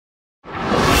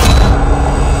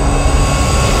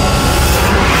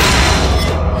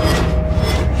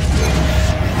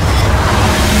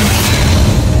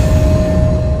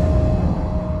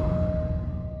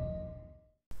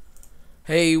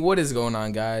Hey, what is going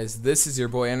on, guys? This is your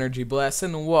boy Energy Blast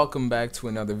and welcome back to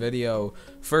another video.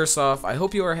 First off, I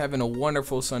hope you are having a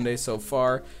wonderful Sunday so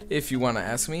far. If you want to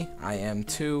ask me, I am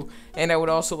too. And I would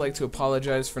also like to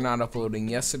apologize for not uploading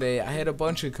yesterday. I had a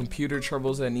bunch of computer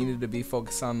troubles that needed to be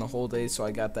focused on the whole day, so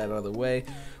I got that out of the way.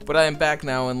 But I am back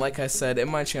now, and like I said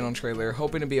in my channel trailer,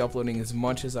 hoping to be uploading as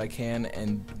much as I can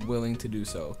and willing to do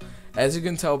so. As you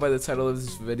can tell by the title of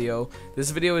this video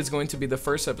is going to be the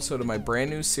first episode of my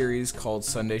brand new series called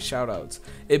Sunday Shoutouts.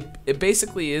 It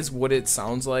basically is what it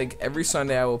sounds like. Every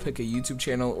Sunday I will pick a YouTube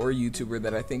channel or YouTuber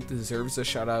that I think deserves a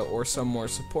shout out or some more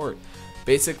support.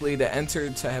 Basically, to enter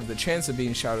to have the chance of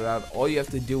being shouted out, all you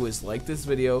have to do is like this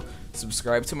video,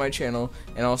 subscribe to my channel,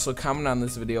 and also comment on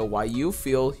this video why you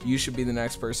feel you should be the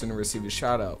next person to receive a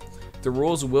shout out. The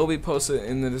rules will be posted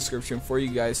in the description for you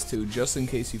guys too, just in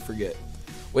case you forget.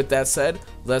 With that said,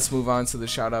 let's move on to the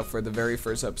shout out for the very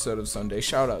first episode of Sunday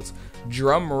Shoutouts.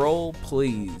 Drum roll,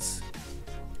 please.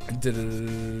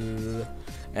 And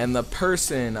the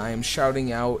person I am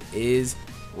shouting out is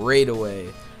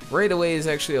Raidaway. Raidaway is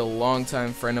actually a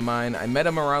longtime friend of mine. I met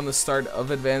him around the start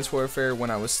of Advanced Warfare when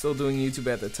I was still doing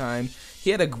YouTube at the time.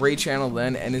 He had a great channel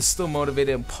then and is still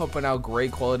motivated and pumping out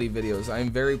great quality videos. I am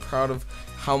very proud of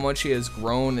how much he has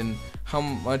grown and how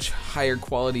much higher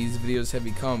quality his videos have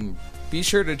become. Be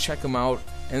sure to check him out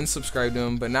and subscribe to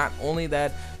him, but not only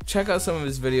that, check out some of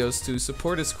his videos too.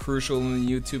 Support is crucial in the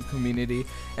YouTube community,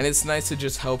 and it's nice to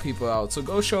just help people out, so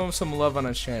go show him some love on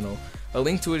his channel. A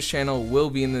link to his channel will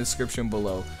be in the description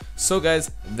below. So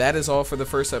guys, that is all for the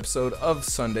first episode of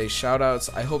Sunday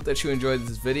Shoutouts. I hope that you enjoyed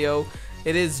this video.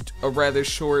 It is a rather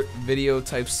short video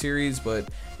type series, but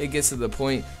it gets to the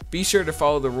point. Be sure to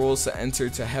follow the rules to enter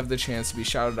to have the chance to be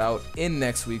shouted out in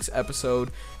next week's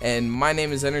episode. And my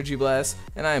name is Energy Blast,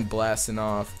 and I'm blasting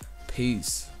off.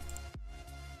 Peace.